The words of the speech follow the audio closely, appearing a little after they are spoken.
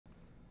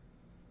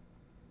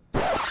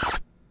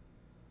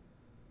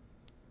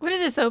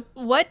this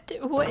what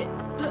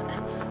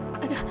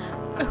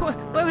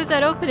was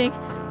that opening?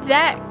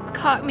 That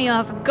caught me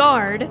off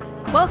guard.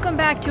 Welcome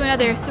back to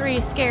another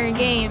 3 Scary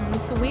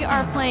Games. We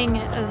are playing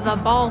The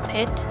Ball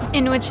Pit,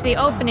 in which the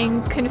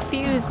opening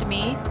confused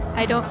me.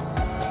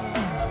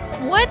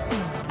 What?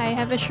 I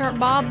have a short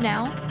bob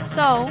now,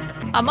 so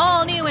I'm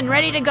all new and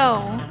ready to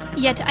go.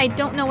 Yet I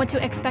don't know what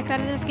to expect out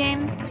of this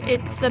game.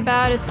 It's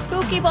about a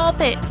spooky ball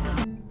pit.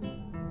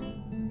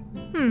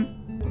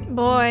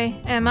 Boy,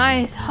 am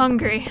I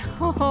hungry.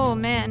 Oh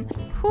man.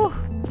 Whew.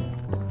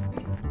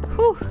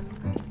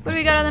 What do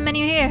we got on the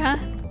menu here, huh?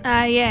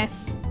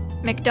 Yes.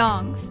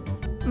 McDonald's.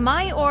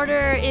 My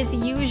order is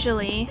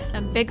usually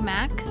a Big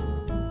Mac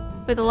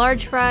with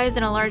large fries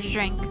and a large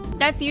drink.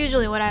 That's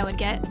usually what I would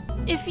get.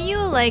 If you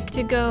like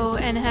to go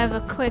and have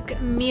a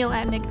quick meal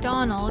at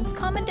McDonald's,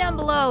 comment down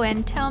below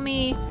and tell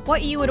me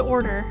what you would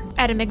order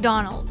at a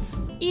McDonald's.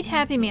 Eat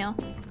Happy Meal.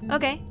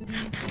 Okay.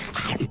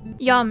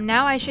 Yum,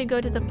 now I should go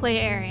to the play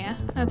area.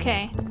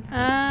 Okay.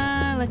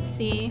 Let's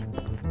see.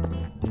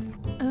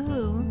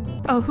 Ooh.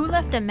 Oh, who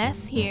left a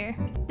mess here?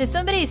 Did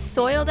somebody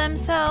soil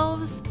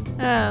themselves?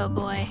 Oh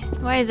boy.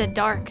 Why is it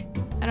dark?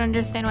 I don't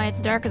understand why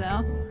it's dark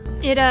though.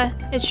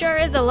 It sure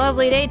is a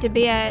lovely day to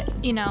be at,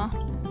 you know,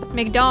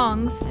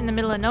 McDonald's in the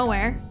middle of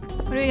nowhere.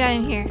 What do we got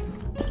in here?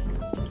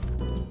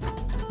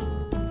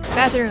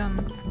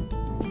 Bathroom.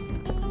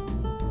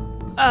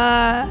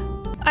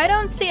 I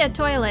don't see a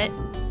toilet,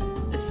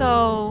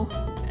 so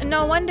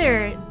no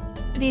wonder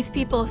these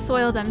people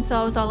soil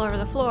themselves all over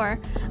the floor.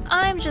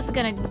 I'm just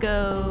gonna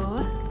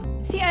go.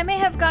 See, I may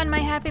have gotten my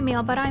Happy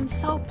Meal, but I'm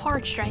so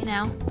parched right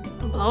now.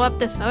 Blow up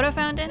the soda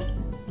fountain?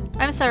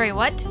 I'm sorry,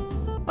 what?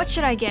 What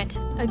should I get?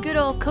 A good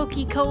old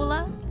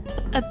Coca-Cola?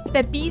 A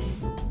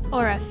Pepis?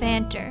 Or a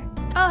Fanta?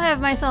 I'll have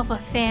myself a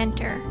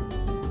Fanta.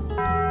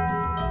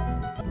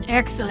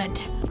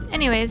 Excellent.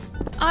 Anyways,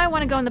 I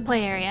want to go in the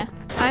play area.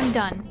 I'm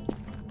done.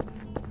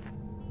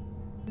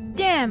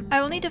 Damn, I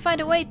will need to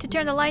find a way to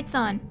turn the lights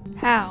on.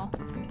 How?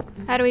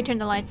 How do we turn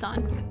the lights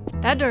on?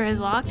 That door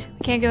is locked.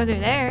 We can't go through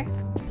there.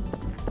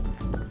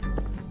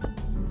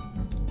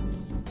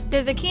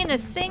 There's a key in the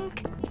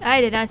sink.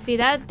 I did not see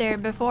that there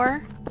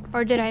before.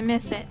 Or did I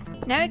miss it?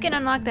 Now we can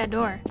unlock that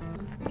door.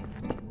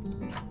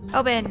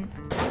 Open.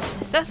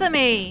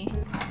 Sesame!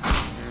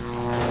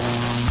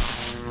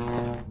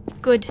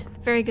 Good.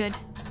 Very good.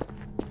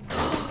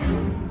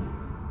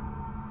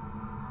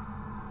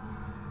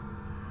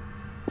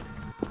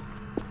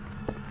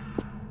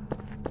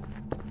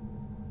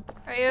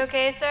 Are you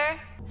okay, sir?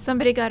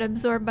 Somebody got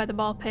absorbed by the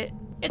ball pit.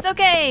 It's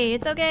okay!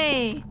 It's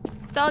okay!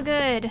 It's all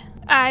good.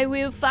 I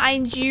will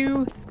find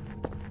you.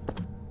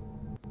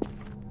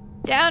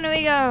 Down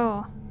we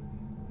go.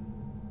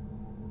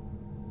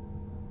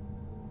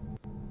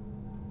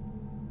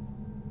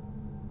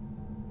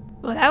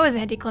 Well, that was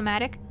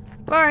anticlimactic.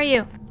 Where are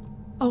you?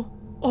 Oh,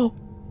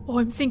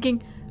 I'm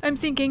sinking. I'm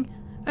sinking.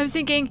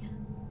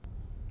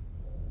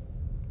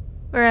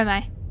 Where am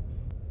I?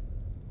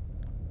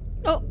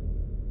 Oh,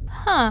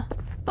 huh.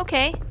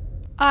 Okay.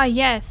 Ah,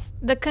 yes,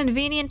 the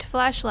convenient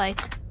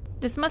flashlight.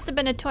 This must have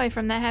been a toy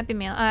from that Happy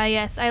Meal.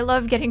 Yes, I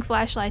love getting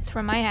flashlights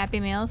from my Happy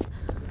Meals.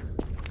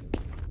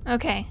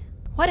 Okay.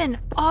 What an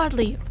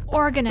oddly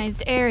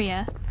organized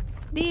area.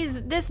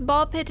 This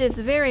ball pit is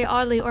very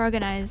oddly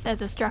organized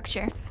as a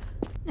structure.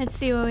 Let's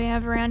see what we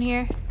have around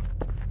here.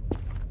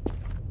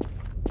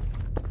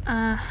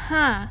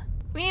 Uh-huh.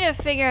 We need to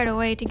figure out a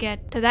way to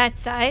get to that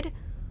side.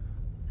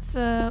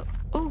 So,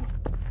 oh,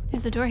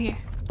 there's a door here.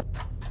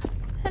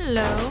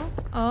 Hello.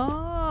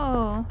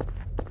 Oh.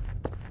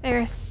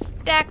 They're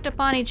stacked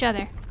upon each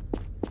other.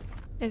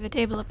 There's a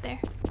table up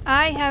there.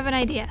 I have an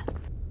idea.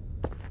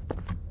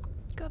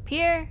 Go up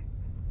here,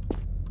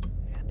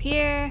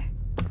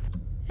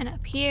 and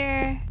up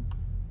here.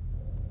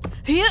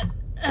 Here.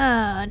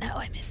 Oh, no,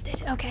 I missed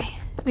it. Okay,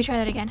 we try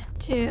that again.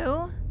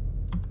 2,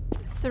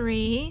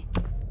 3,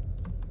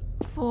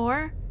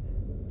 4.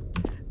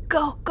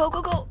 Go.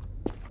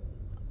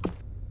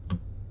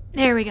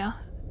 There we go.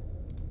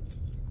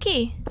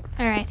 Key.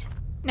 All right,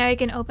 now you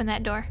can open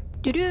that door.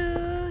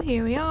 Doo-doo,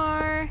 here we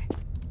are.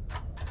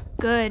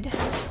 Good.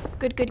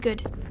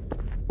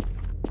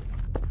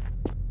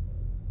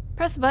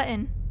 Press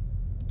button.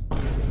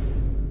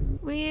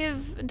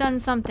 We've done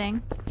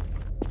something.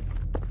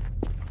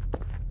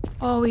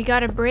 Oh, we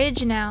got a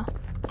bridge now.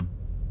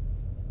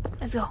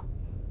 Let's go.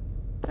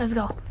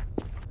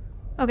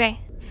 Okay,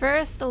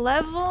 first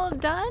level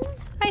done,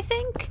 I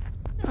think?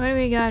 What do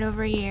we got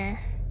over here?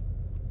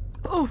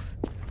 Oof.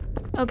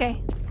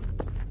 Okay.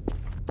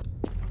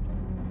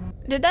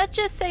 Did that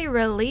just say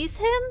release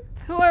him?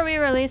 Who are we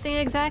releasing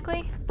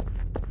exactly?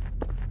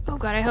 Oh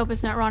god, I hope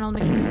it's not Ronald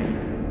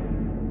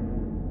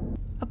McDonald.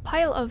 A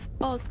pile of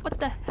balls. What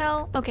the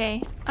hell?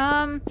 Okay.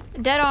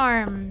 Dead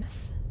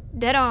arms.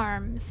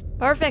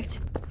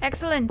 Perfect.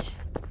 Excellent.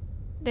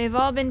 They've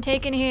all been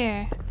taken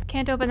here.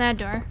 Can't open that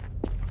door.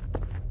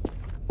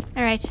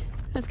 Alright,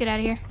 let's get out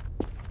of here.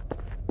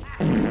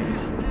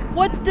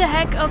 What the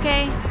heck?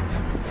 Okay.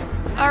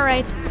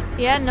 Alright.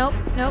 Yeah, nope.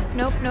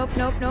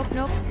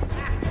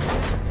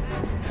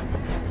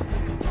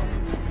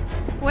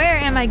 Where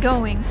am I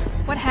going?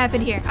 What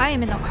happened here? I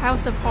am in the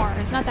house of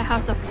horrors, not the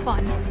house of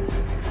fun.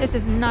 This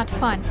is not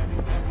fun.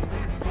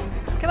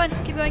 Come on,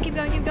 keep going, keep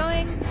going, keep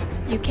going.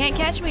 You can't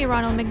catch me,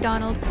 Ronald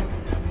McDonald.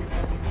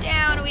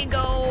 Down we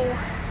go.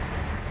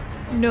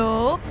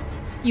 Nope.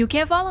 You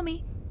can't follow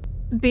me.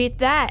 Beat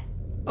that.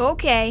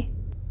 Okay.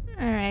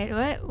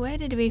 Alright, what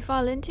did we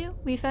fall into?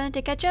 We fell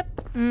into ketchup?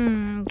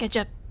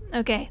 Ketchup.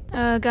 Okay.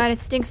 Oh god, it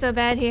stinks so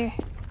bad here.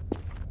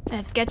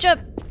 That's ketchup.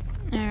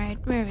 Alright,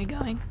 where are we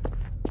going?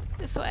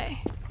 This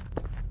way.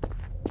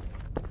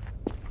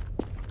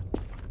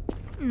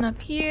 And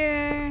up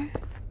here.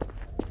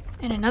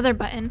 And another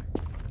button.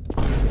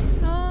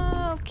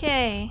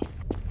 Okay.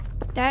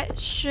 That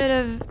should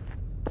have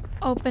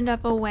opened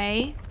up a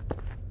way.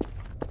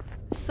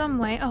 Some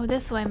way. Oh,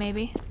 this way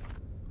maybe.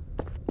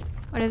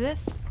 What is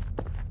this?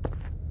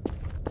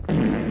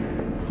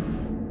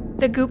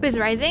 The goop is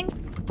rising?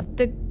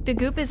 The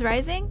goop is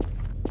rising?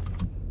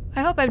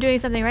 I hope I'm doing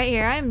something right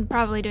here. I'm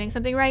probably doing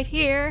something right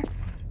here.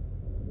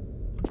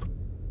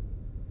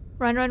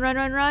 Run, run, run,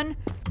 run, run.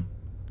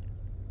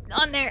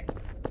 On there.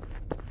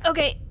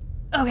 Okay.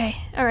 Okay.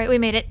 Alright, we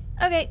made it.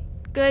 Okay,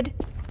 good.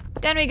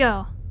 Down we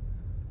go.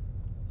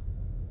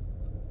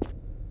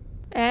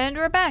 And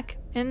we're back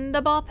in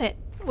the ball pit.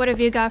 What have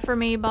you got for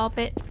me, ball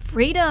pit?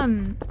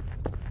 Freedom!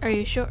 Are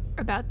you sure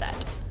about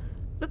that?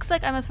 Looks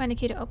like I must find a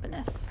key to open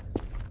this.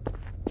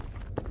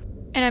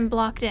 And I'm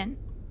blocked in.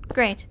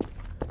 Great.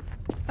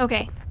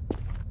 Okay.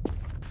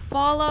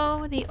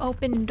 Follow the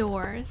open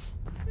doors.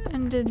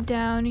 And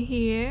down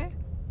here.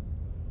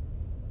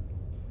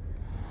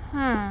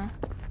 Huh.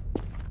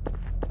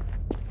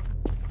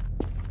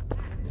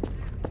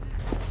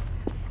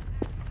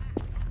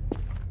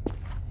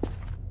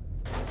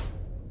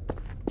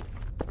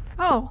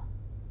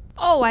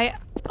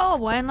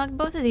 Oh, I unlocked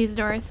both of these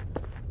doors.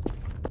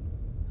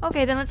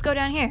 Okay, then let's go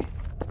down here.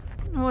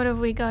 What have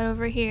we got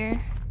over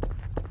here?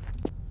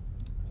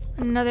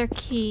 Another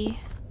key.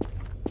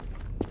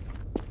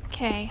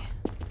 Okay.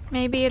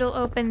 Maybe it'll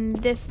open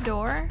this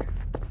door.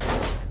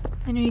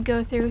 Then we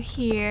go through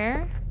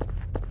here.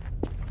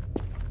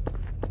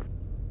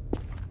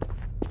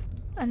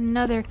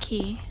 Another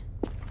key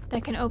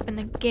that can open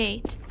the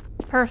gate.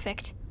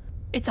 Perfect.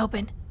 It's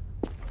open.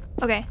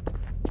 Okay.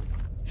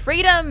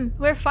 Freedom!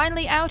 We're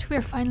finally out.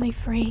 We're finally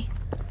free.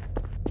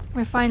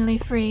 We're finally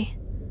free.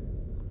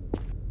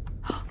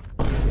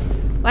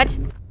 What?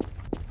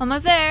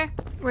 Almost there.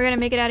 We're gonna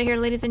make it out of here,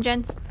 ladies and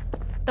gents.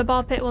 The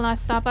ball pit will not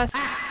stop us.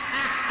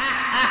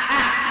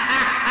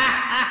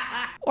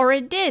 Or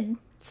it did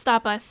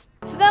stop us.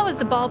 So that was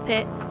the ball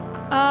pit.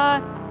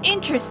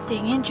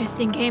 Interesting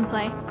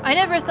gameplay. I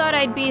never thought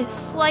I'd be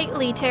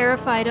slightly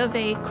terrified of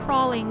a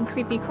crawling,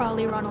 creepy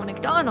crawly Ronald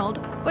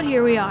McDonald, but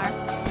here we are.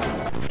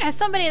 As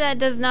somebody that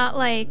does not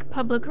like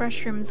public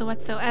restrooms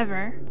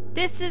whatsoever,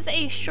 this is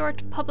a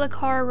short public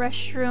horror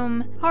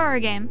restroom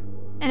horror game,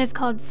 and it's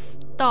called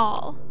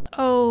Stall.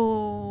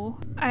 Oh,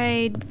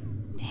 I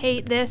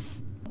hate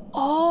this.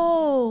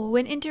 Oh,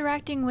 when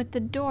interacting with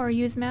the door,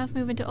 use mouse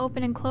movement to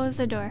open and close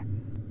the door.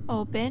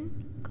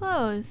 Open,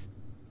 close,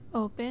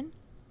 open,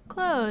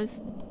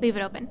 close. Leave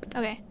it open.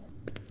 Okay.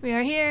 We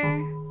are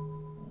here.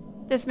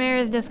 This mirror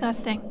is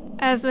disgusting.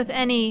 As with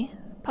any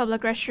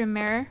public restroom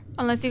mirror,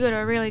 unless you go to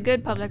a really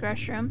good public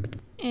restroom.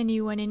 And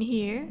you went in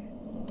here.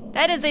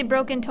 That is a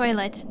broken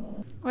toilet.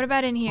 What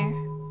about in here?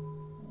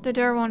 The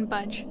door won't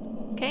budge.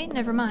 Okay,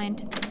 never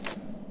mind.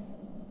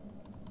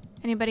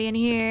 Anybody in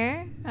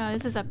here? Oh,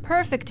 this is a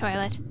perfect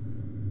toilet.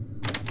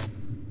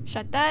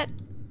 Shut that.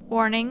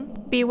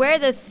 Warning. Beware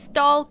the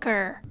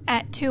stalker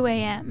at 2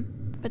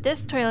 a.m. But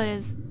this toilet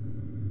is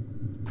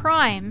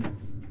prime.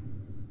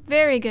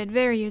 Very good,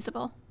 very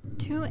usable.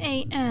 2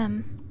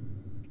 a.m.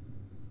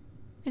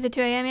 Is it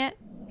 2 a.m. yet?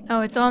 Oh,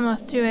 it's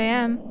almost 2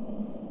 a.m.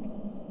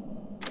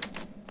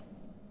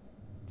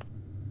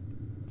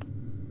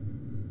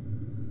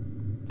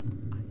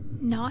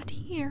 Not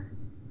here.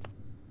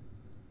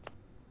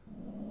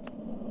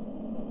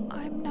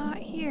 I'm not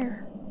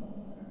here.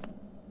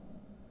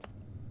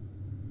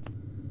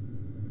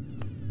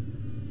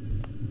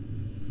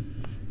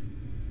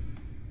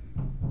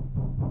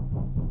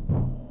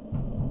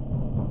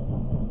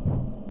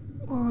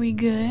 Are we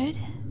good?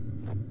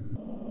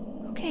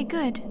 Okay,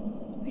 good.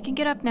 We can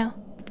get up now.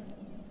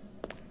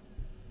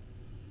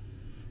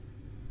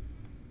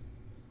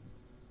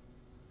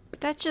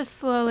 That just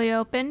slowly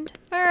opened.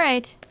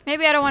 Alright,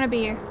 maybe I don't want to be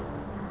here.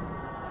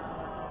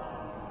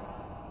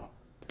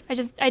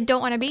 I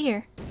don't want to be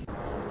here.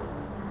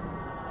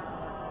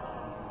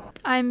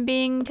 I'm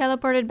being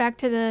teleported back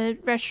to the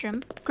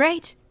restroom.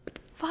 Great!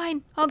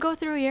 Fine, I'll go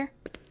through here.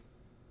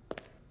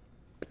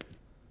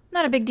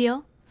 Not a big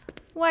deal.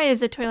 Why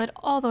is the toilet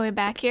all the way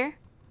back here?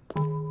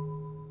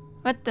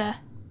 What the?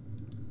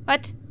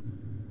 What?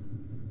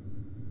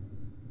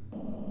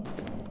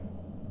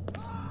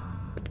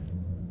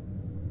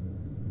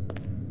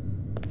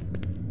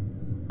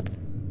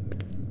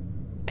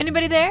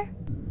 Anybody there?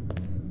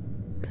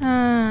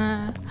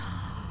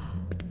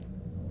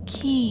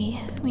 Key.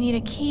 We need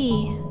a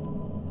key.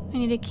 I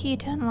need a key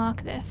to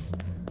unlock this.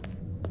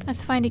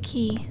 Let's find a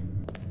key.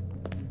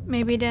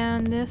 Maybe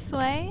down this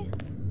way?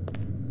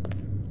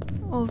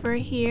 Over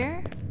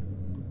here?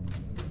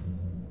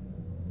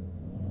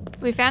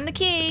 We found the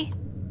key!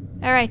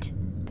 Alright.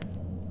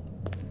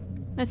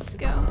 Let's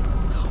go.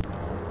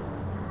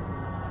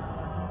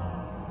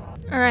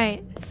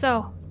 Alright,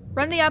 so,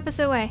 run the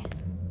opposite way.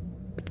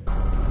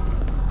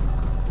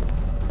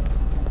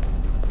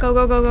 Go,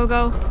 go, go, go,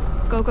 go.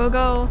 Go, go,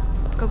 go.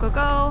 Go, go,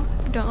 go.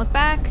 Don't look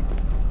back.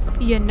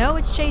 You know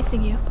it's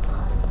chasing you.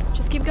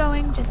 Just keep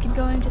going, just keep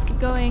going, just keep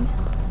going.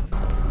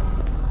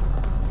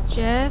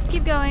 Just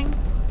keep going.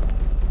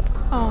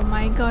 Oh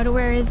my god,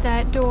 where is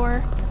that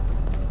door?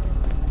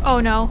 Oh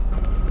no.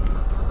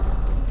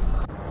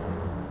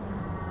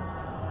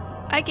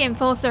 I came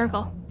full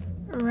circle.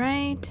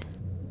 Right.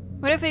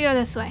 What if we go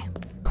this way?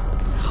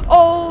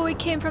 Oh, it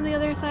came from the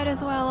other side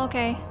as well.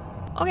 Okay.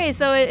 Okay,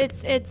 so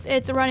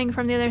it's running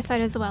from the other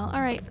side as well.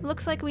 All right.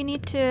 Looks like we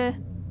need to.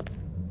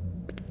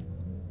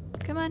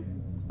 Come on.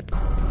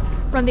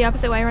 Run the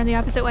opposite way. Run the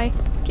opposite way.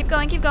 Keep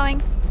going. Keep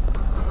going.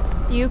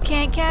 You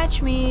can't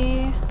catch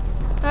me.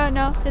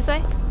 No. This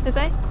way. This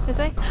way. This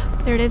way.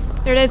 There it is.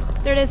 There it is.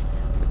 There it is.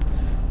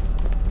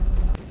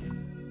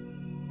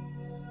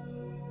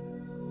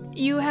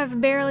 You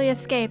have barely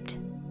escaped.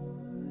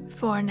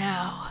 For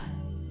now.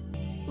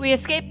 We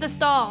escaped the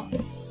stall.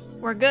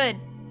 We're good.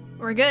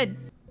 We're good.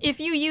 If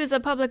you use a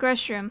public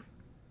restroom,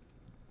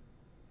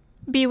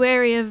 be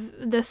wary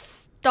of the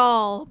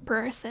stall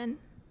person.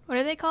 What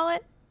do they call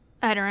it?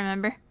 I don't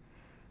remember.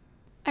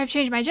 I've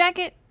changed my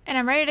jacket and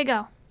I'm ready to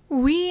go.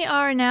 We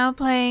are now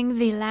playing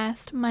The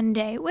Last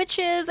Monday, which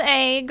is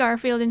a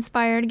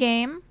Garfield-inspired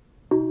game.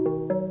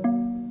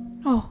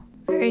 Oh,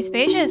 very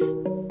spacious.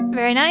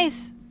 Very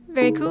nice.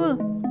 Very cool.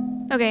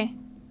 Okay.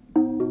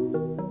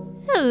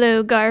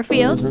 Hello,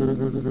 Garfield.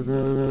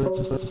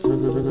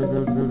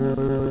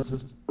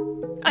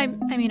 I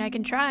mean, I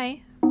can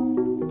try.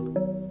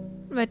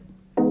 But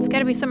it's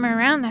gotta be somewhere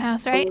around the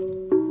house, right?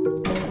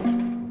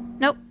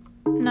 Nope.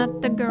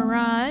 Not the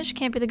garage.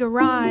 Can't be the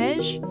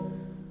garage.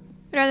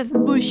 What about this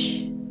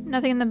bush?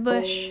 Nothing in the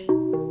bush.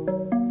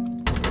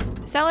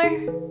 Cellar?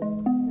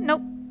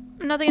 Nope.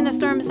 Nothing in the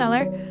storm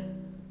cellar.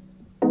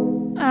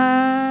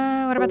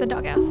 What about the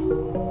doghouse?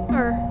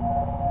 Or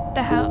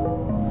the house?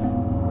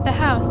 The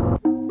house.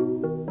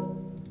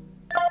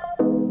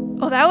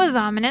 Oh, that was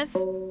ominous.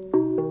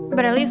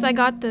 But at least I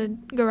got the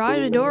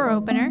garage door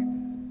opener.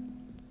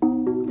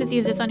 Let's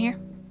use this on here.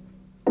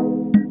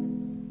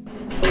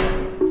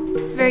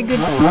 Very good.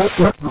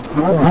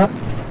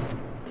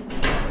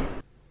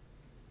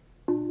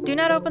 Do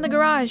not open the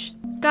garage.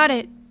 Got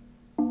it.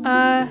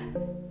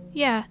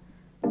 Yeah.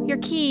 Your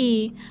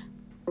key.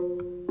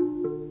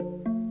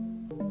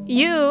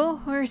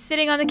 You were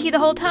sitting on the key the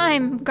whole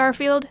time,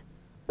 Garfield.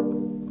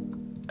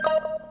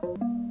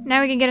 Now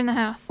we can get in the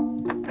house.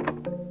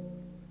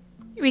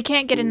 We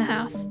can't get in the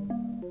house.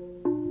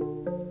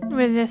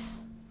 What is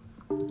this?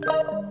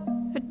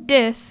 A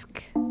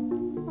disc.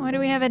 Why do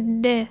we have a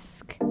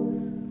disc?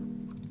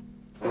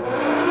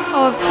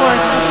 Oh, of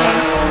course, okay.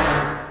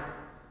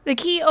 The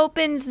key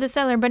opens the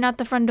cellar, but not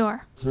the front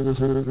door.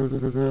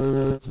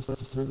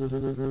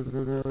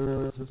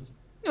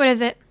 What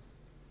is it?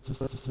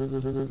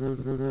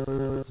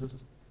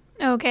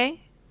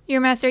 Okay.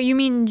 Your master, you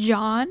mean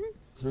John?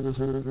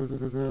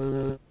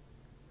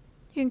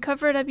 You can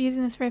cover it up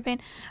using the spray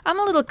paint. I'm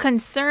a little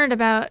concerned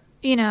about,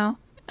 you know,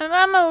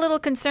 I'm a little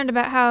concerned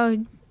about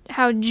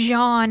how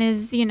John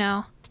is, you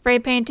know, spray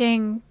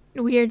painting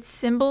weird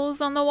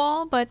symbols on the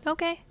wall, but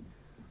okay.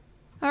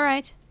 All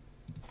right.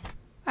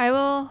 I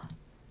will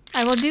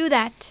do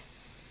that.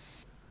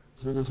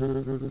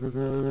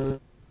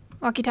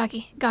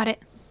 Walkie-talkie. Got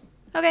it.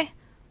 Okay.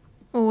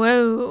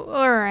 Whoa.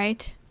 All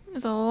right.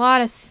 There's a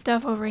lot of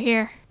stuff over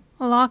here.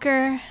 A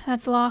locker.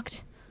 That's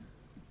locked.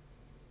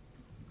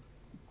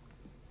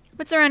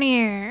 What's around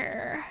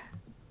here?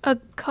 A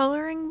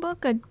coloring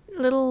book? A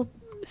little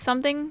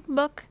something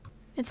book?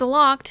 It's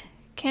locked.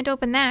 Can't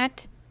open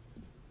that.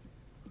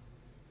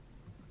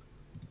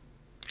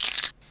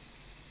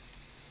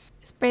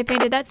 Spray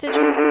painted that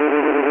sigil.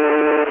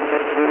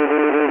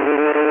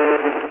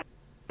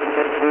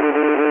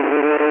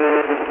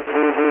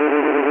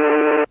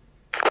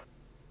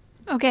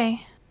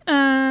 Okay.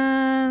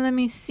 Let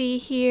me see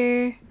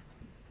here.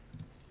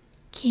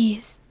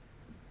 Keys.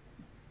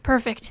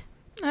 Perfect.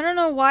 I don't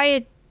know why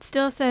it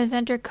still says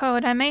enter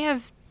code. I may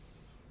have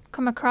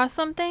come across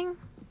something.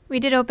 We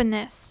did open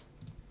this.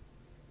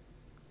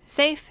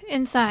 Safe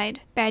inside.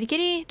 Bad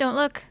kitty, don't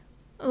look.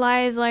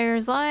 Lies,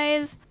 liars,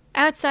 lies.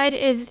 Outside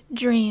is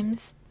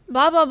dreams.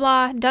 Blah, blah,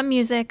 blah, dumb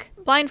music.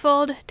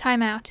 Blindfold,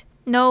 timeout.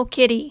 No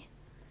kitty.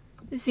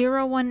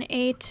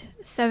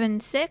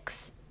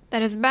 01876.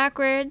 That is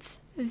backwards.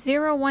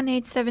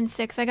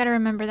 01876. I gotta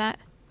remember that.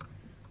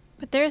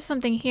 But there's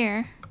something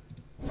here.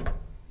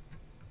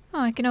 Oh,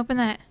 I can open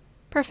that.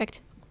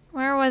 Perfect.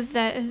 Where was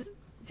that? Is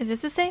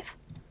this a safe?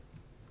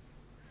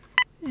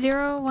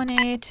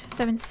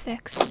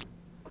 01876.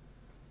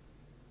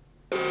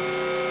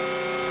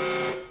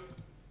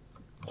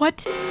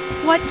 What?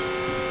 What?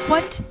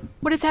 What?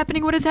 What is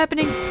happening? What is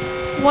happening?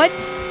 What?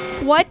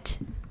 What?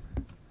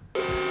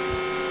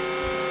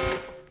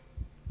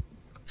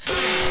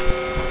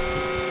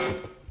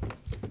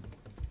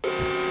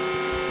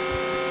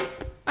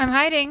 I'm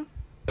hiding.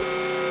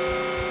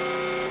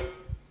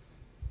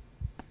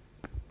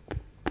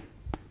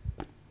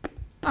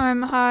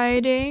 I'm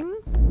hiding.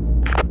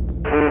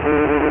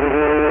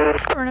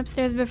 Run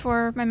upstairs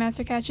before my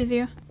master catches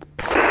you.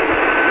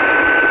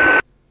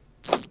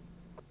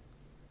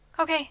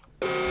 Okay.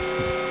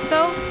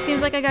 So,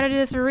 seems like I gotta do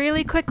this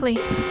really quickly.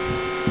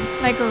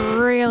 Like,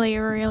 really,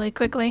 really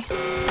quickly.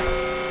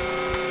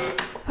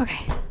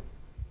 Okay.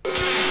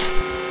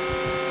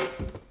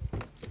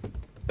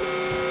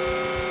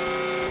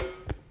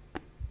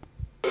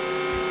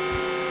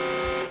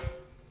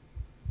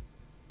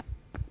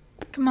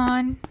 Come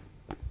on.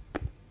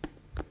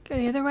 Go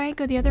the other way,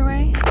 go the other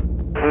way.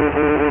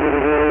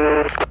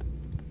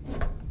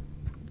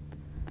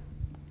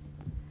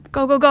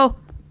 Go, go, go!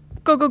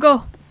 Go, go,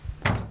 go!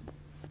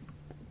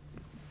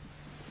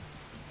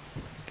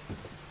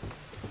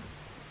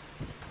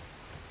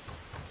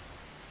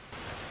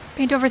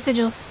 Paint over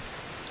sigils.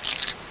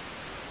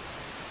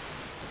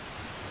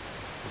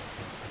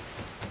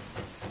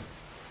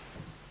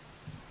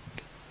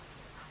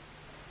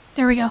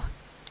 There we go.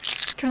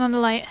 Turn on the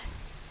light.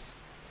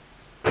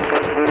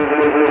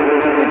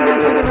 Good, now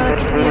throw the relic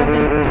into the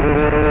oven.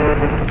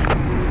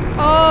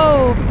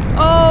 Oh!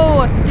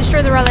 Oh!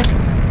 Destroy the relic.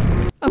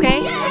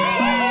 Okay.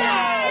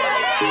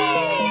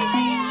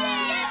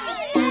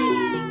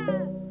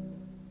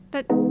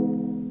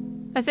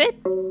 That's it?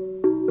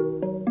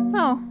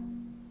 Oh.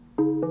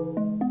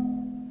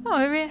 Oh,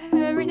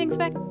 everything's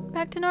back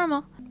to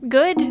normal.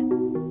 Good.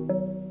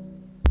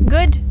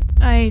 Good,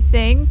 I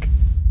think.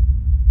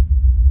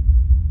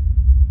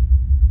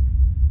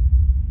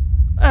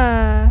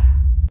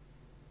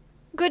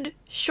 Good,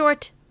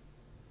 short,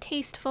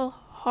 tasteful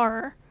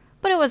horror.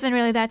 But it wasn't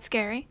really that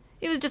scary.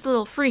 It was just a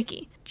little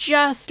freaky.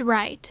 Just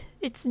right.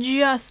 It's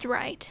just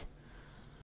right.